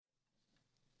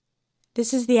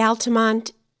This is the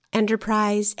Altamont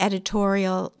Enterprise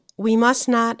editorial. We must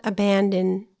not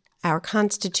abandon our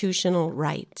constitutional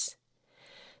rights.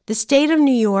 The state of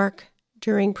New York,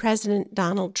 during President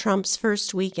Donald Trump's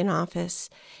first week in office,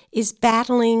 is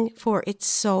battling for its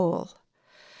soul.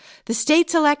 The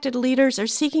state's elected leaders are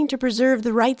seeking to preserve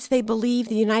the rights they believe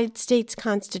the United States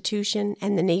Constitution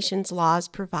and the nation's laws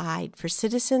provide for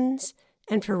citizens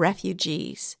and for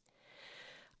refugees.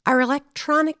 Our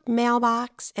electronic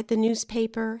mailbox at the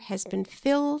newspaper has been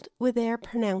filled with their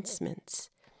pronouncements.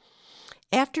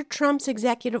 After Trump's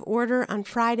executive order on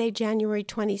Friday, January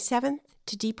 27th,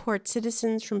 to deport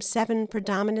citizens from 7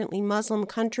 predominantly Muslim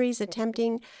countries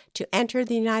attempting to enter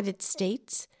the United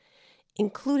States,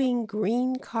 including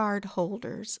green card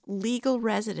holders, legal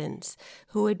residents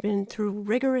who had been through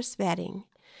rigorous vetting,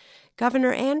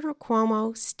 Governor Andrew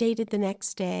Cuomo stated the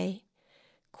next day,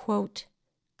 quote,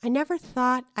 "I never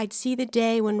thought I'd see the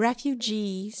day when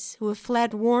refugees who have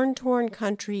fled war-torn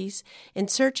countries in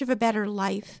search of a better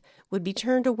life would be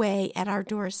turned away at our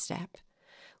doorstep.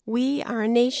 We are a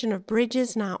nation of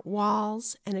bridges, not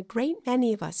walls, and a great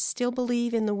many of us still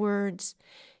believe in the words,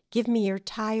 'Give me your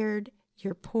tired,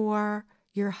 your poor,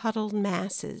 your huddled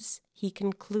masses,'" he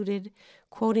concluded,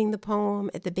 quoting the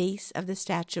poem at the base of the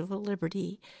Statue of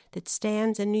Liberty that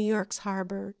stands in New York's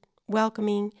harbor,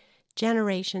 welcoming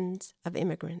generations of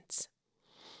immigrants.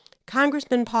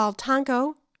 Congressman Paul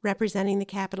Tonko, representing the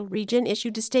Capital Region,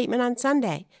 issued a statement on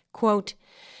Sunday, quote,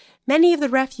 "Many of the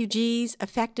refugees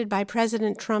affected by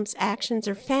President Trump's actions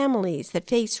are families that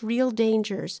face real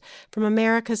dangers from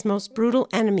America's most brutal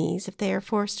enemies if they are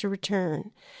forced to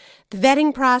return. The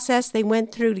vetting process they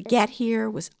went through to get here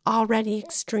was already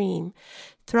extreme.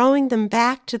 Throwing them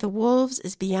back to the wolves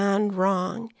is beyond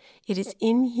wrong. It is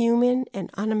inhuman and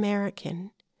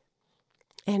un-American."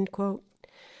 End quote.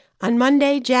 On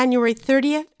Monday, January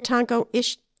 30th, Tonko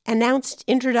announced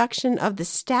introduction of the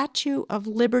Statue of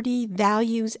Liberty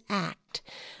Values Act,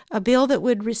 a bill that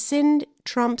would rescind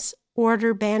Trump's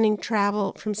order banning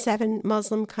travel from 7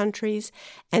 Muslim countries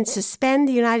and suspend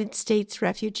the United States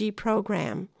refugee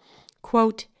program.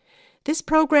 Quote, "This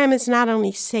program is not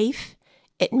only safe,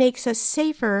 it makes us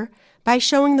safer by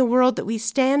showing the world that we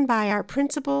stand by our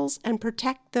principles and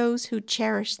protect those who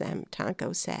cherish them,"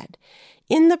 Tonko said.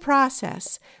 "In the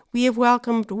process, we have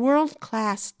welcomed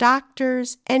world-class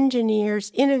doctors, engineers,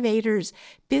 innovators,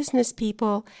 business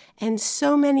people, and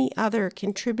so many other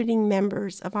contributing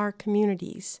members of our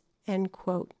communities." End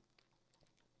quote.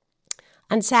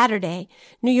 On Saturday,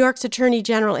 New York's Attorney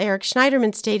General Eric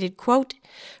Schneiderman stated, quote,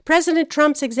 "President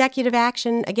Trump's executive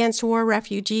action against war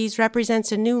refugees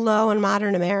represents a new low in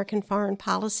modern American foreign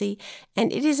policy,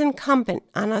 and it is incumbent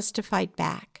on us to fight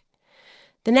back."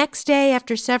 The next day,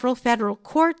 after several federal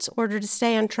courts ordered a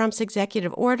stay on Trump's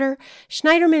executive order,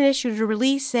 Schneiderman issued a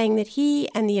release saying that he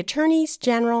and the attorneys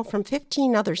general from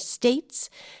 15 other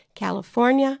states,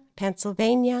 California,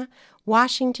 Pennsylvania,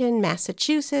 Washington,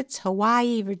 Massachusetts,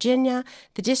 Hawaii, Virginia,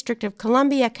 the District of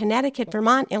Columbia, Connecticut,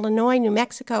 Vermont, Illinois, New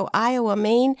Mexico, Iowa,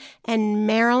 Maine, and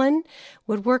Maryland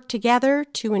would work together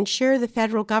to ensure the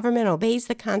federal government obeys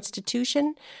the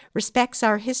Constitution, respects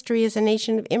our history as a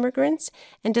nation of immigrants,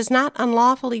 and does not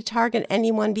unlawfully target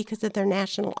anyone because of their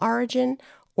national origin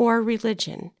or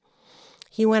religion.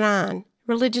 He went on,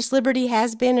 "Religious liberty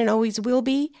has been and always will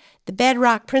be the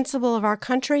bedrock principle of our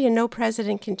country, and no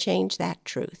president can change that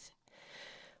truth."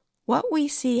 What we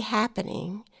see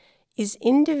happening is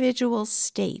individual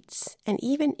states and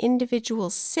even individual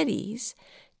cities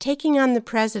taking on the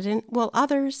president while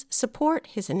others support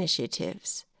his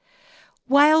initiatives.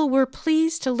 While we're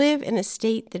pleased to live in a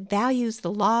state that values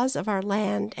the laws of our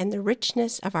land and the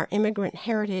richness of our immigrant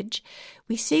heritage,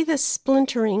 we see the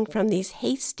splintering from these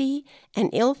hasty and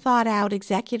ill-thought-out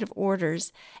executive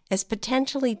orders as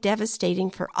potentially devastating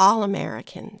for all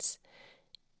Americans,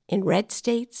 in red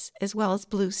states as well as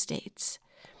blue states.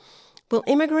 Will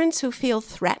immigrants who feel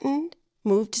threatened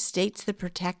move to states that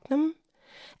protect them?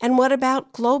 And what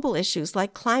about global issues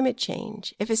like climate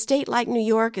change? If a state like New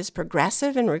York is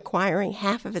progressive in requiring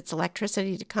half of its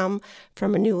electricity to come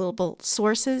from renewable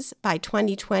sources by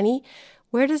 2020,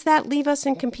 where does that leave us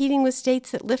in competing with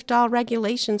states that lift all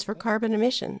regulations for carbon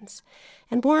emissions?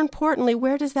 And more importantly,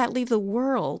 where does that leave the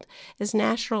world as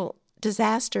natural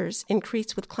disasters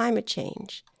increase with climate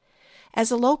change? As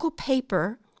a local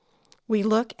paper, we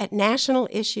look at national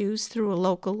issues through a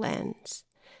local lens.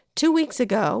 2 weeks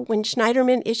ago, when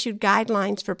Schneiderman issued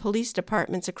guidelines for police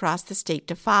departments across the state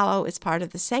to follow as part of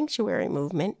the sanctuary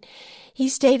movement, he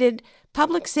stated,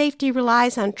 "Public safety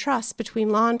relies on trust between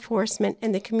law enforcement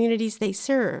and the communities they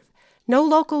serve. No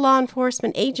local law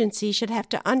enforcement agency should have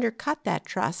to undercut that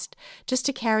trust just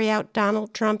to carry out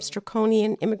Donald Trump's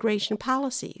draconian immigration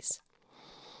policies.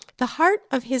 The heart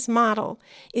of his model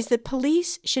is that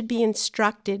police should be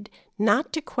instructed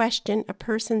not to question a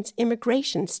person's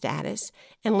immigration status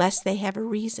unless they have a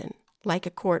reason, like a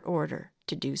court order,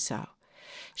 to do so.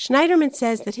 Schneiderman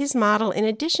says that his model, in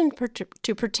addition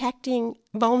to protecting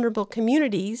vulnerable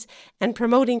communities and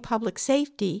promoting public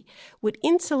safety, would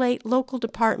insulate local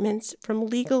departments from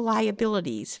legal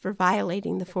liabilities for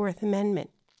violating the Fourth Amendment.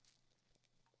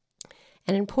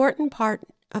 An important part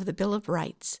of the Bill of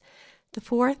Rights, the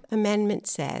Fourth Amendment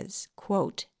says,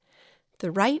 quote,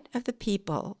 "The right of the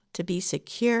people to be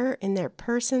secure in their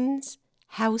persons,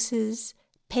 houses,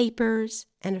 papers,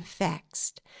 and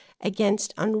effects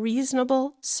against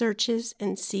unreasonable searches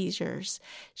and seizures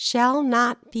shall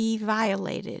not be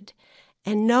violated,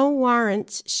 and no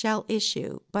warrants shall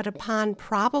issue but upon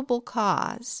probable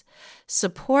cause,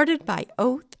 supported by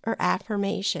oath or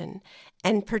affirmation,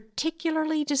 and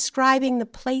particularly describing the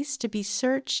place to be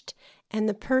searched and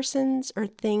the persons or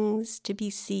things to be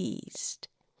seized."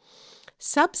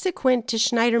 Subsequent to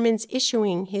Schneiderman's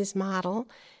issuing his model,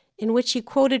 in which he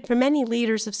quoted from many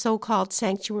leaders of so-called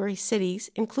sanctuary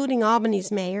cities, including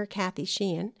Albany's mayor, Kathy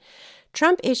Sheehan,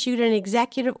 Trump issued an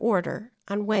executive order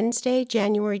on Wednesday,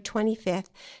 January 25th,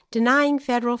 denying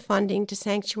federal funding to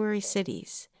sanctuary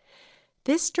cities.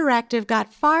 This directive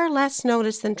got far less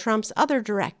notice than Trump's other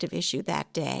directive issued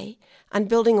that day on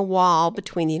building a wall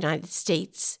between the United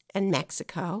States and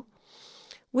Mexico,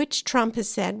 which Trump has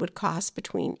said would cost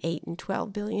between $8 and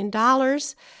 $12 billion,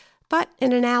 but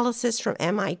an analysis from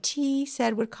MIT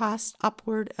said would cost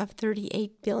upward of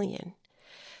 $38 billion,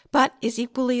 but is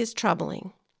equally as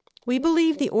troubling. We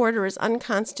believe the order is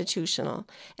unconstitutional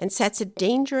and sets a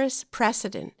dangerous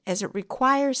precedent as it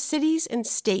requires cities and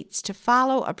states to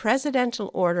follow a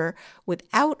presidential order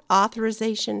without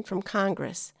authorization from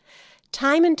Congress.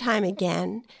 Time and time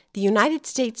again, the United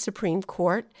States Supreme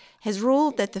Court has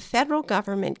ruled that the federal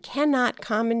government cannot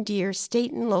commandeer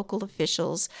state and local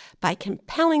officials by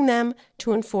compelling them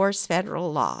to enforce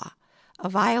federal law, a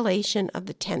violation of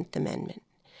the 10th Amendment.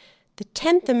 The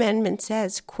 10th Amendment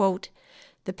says, quote,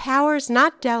 "The powers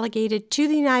not delegated to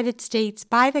the United States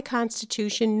by the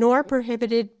Constitution nor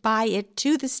prohibited by it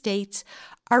to the states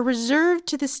are reserved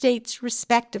to the states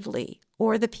respectively,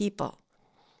 or the people."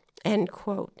 End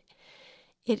quote.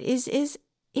 It is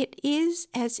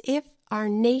as if our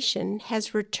nation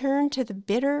has returned to the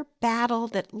bitter battle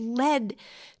that led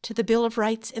to the Bill of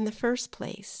Rights in the first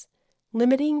place,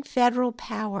 limiting federal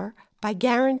power by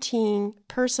guaranteeing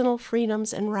personal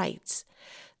freedoms and rights.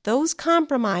 Those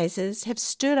compromises have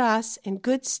stood us in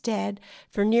good stead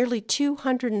for nearly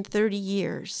 230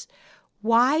 years.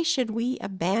 Why should we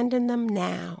abandon them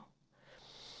now?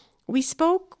 We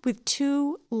spoke with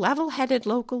two level-headed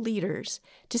local leaders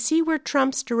to see where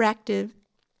Trump's directive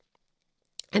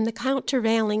and the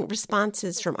countervailing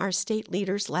responses from our state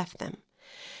leaders left them.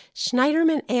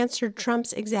 Schneiderman answered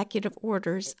Trump's executive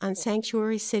orders on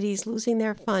sanctuary cities losing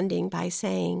their funding by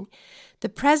saying, "The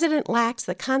president lacks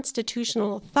the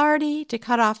constitutional authority to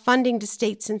cut off funding to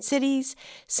states and cities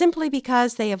simply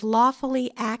because they have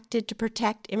lawfully acted to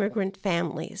protect immigrant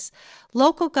families.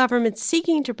 Local governments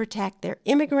seeking to protect their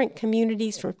immigrant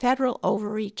communities from federal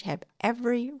overreach have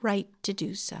every right to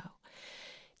do so."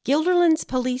 Guilderland's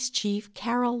police chief,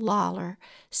 Carol Lawler,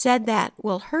 said that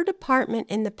while her department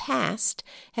in the past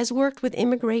has worked with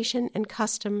Immigration and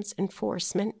Customs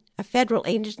Enforcement, a federal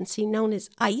agency known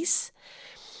as ICE,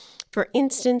 for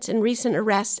instance, in recent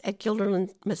arrests at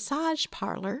Guilderland's massage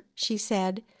parlor, she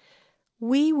said,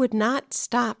 "We would not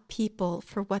stop people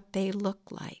for what they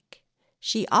look like."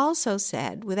 She also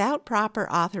said, without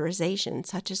proper authorization,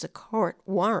 such as a court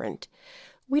warrant,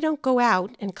 we don't go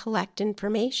out and collect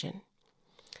information.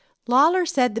 Lawler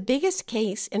said the biggest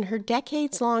case in her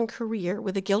decades-long career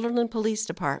with the Guilderland Police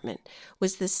Department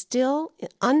was the still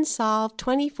unsolved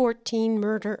 2014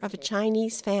 murder of a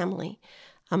Chinese family,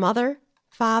 a mother,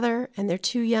 father, and their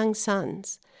 2 young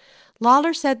sons.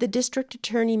 Lawler said the district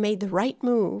attorney made the right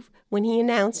move when he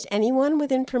announced anyone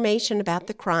with information about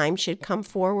the crime should come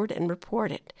forward and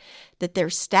report it, that their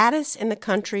status in the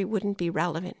country wouldn't be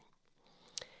relevant.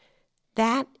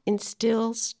 That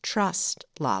instills trust,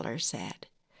 Lawler said.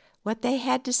 What they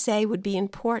had to say would be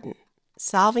important.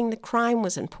 Solving the crime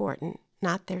was important,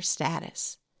 not their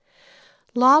status.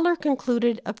 Lawler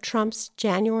concluded of Trump's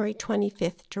January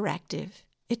 25th directive.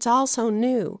 It's also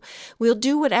new. We'll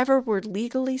do whatever we're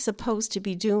legally supposed to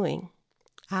be doing.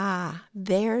 Ah,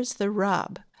 there's the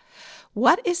rub.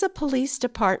 What is a police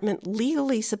department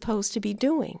legally supposed to be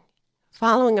doing?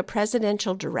 Following a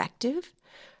presidential directive?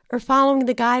 or following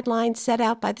the guidelines set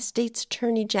out by the state's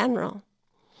Attorney General.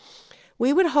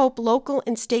 We would hope local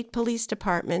and state police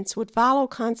departments would follow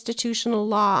constitutional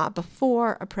law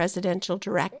before a presidential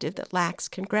directive that lacks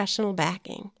congressional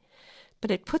backing,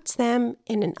 but it puts them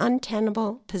in an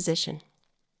untenable position.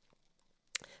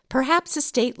 Perhaps a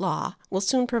state law will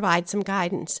soon provide some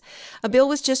guidance. A bill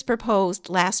was just proposed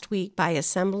last week by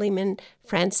Assemblyman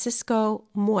Francisco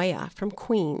Moya from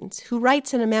Queens, who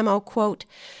writes in a memo, quote,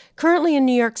 "Currently in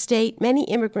New York State, many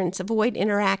immigrants avoid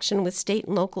interaction with state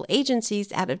and local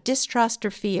agencies out of distrust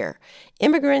or fear.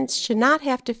 Immigrants should not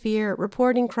have to fear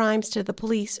reporting crimes to the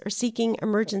police or seeking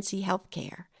emergency health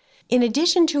care." In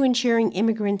addition to ensuring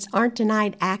immigrants aren't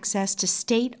denied access to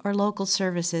state or local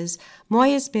services,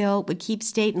 Moya's bill would keep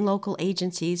state and local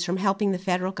agencies from helping the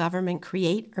federal government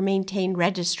create or maintain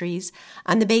registries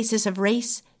on the basis of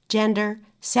race, gender,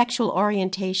 sexual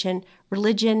orientation,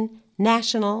 religion,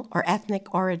 national or ethnic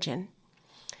origin.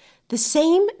 The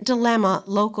same dilemma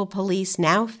local police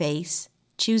now face,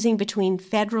 choosing between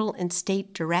federal and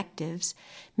state directives,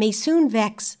 may soon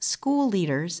vex school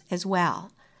leaders as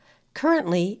well.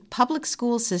 Currently, public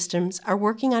school systems are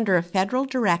working under a federal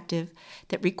directive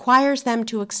that requires them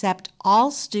to accept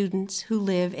all students who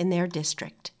live in their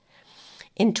district.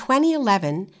 In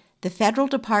 2011, the federal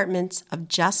Departments of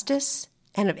Justice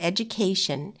and of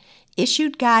Education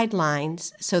issued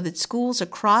guidelines so that schools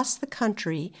across the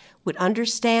country would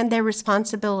understand their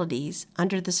responsibilities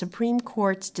under the Supreme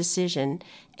Court's decision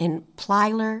in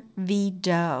Plyler v.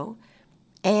 Doe,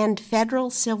 and federal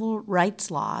civil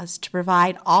rights laws to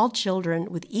provide all children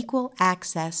with equal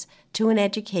access to an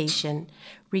education,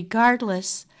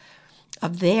 regardless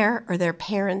of their or their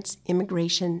parents'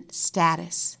 immigration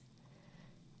status.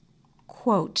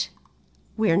 Quote,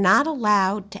 "We're not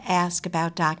allowed to ask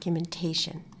about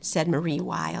documentation," said Marie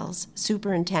Wiles,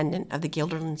 superintendent of the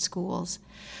Guilderland schools.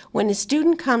 "When a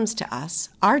student comes to us,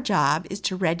 our job is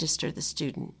to register the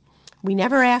student. We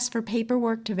never ask for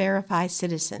paperwork to verify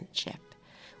citizenship.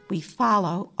 We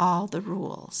follow all the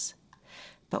rules."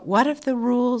 But what if the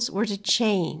rules were to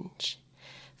change?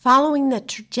 Following the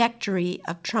trajectory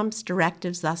of Trump's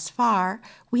directives thus far,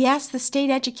 we asked the state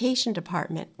education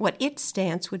department what its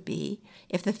stance would be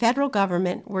if the federal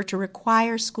government were to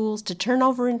require schools to turn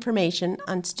over information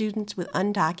on students with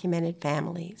undocumented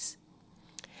families.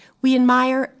 We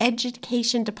admire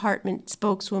Education Department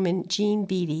spokeswoman Jean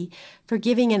Beatty for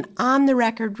giving an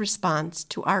on-the-record response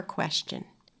to our question.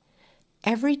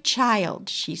 "Every child,"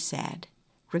 she said,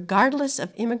 "regardless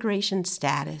of immigration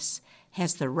status,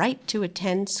 has the right to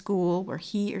attend school where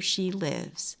he or she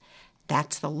lives.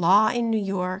 That's the law in New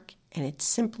York, and it's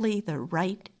simply the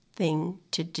right thing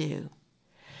to do.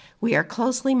 We are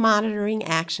closely monitoring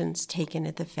actions taken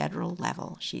at the federal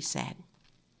level," she said.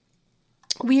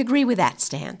 We agree with that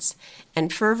stance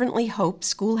and fervently hope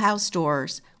schoolhouse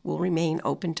doors will remain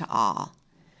open to all.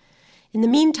 In the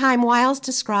meantime, Wiles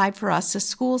described for us a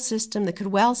school system that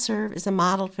could well serve as a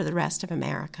model for the rest of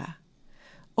America.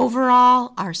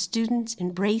 "Overall, our students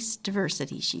embrace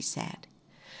diversity," she said.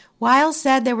 Wiles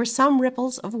said there were some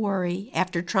ripples of worry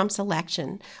after Trump's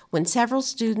election when several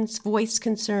students voiced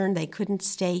concern they couldn't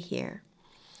stay here.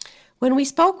 When we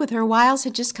spoke with her, Wiles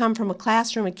had just come from a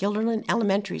classroom at Guilderland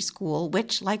Elementary School,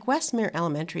 which, like Westmere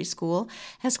Elementary School,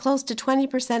 has close to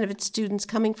 20% of its students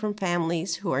coming from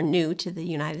families who are new to the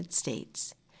United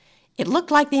States. "It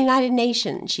looked like the United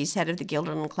Nations," she said of the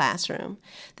Guilderland classroom.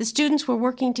 "The students were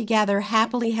working together,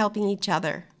 happily helping each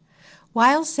other."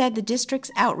 Wiles said the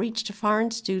district's outreach to foreign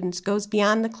students goes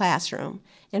beyond the classroom,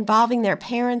 involving their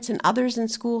parents and others in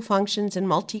school functions and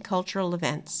multicultural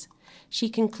events. She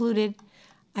concluded,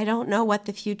 "I don't know what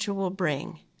the future will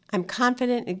bring. I'm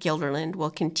confident that Guilderland will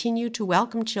continue to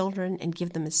welcome children and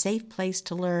give them a safe place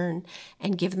to learn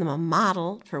and give them a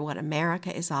model for what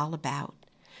America is all about.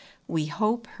 We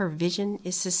hope her vision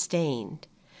is sustained,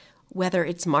 whether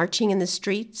it's marching in the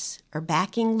streets or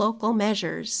backing local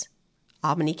measures.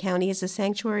 Albany County is a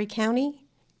sanctuary county,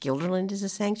 Guilderland is a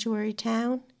sanctuary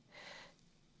town,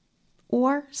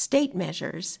 or state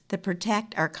measures that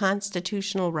protect our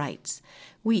constitutional rights.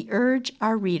 We urge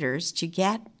our readers to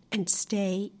get and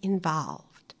stay involved."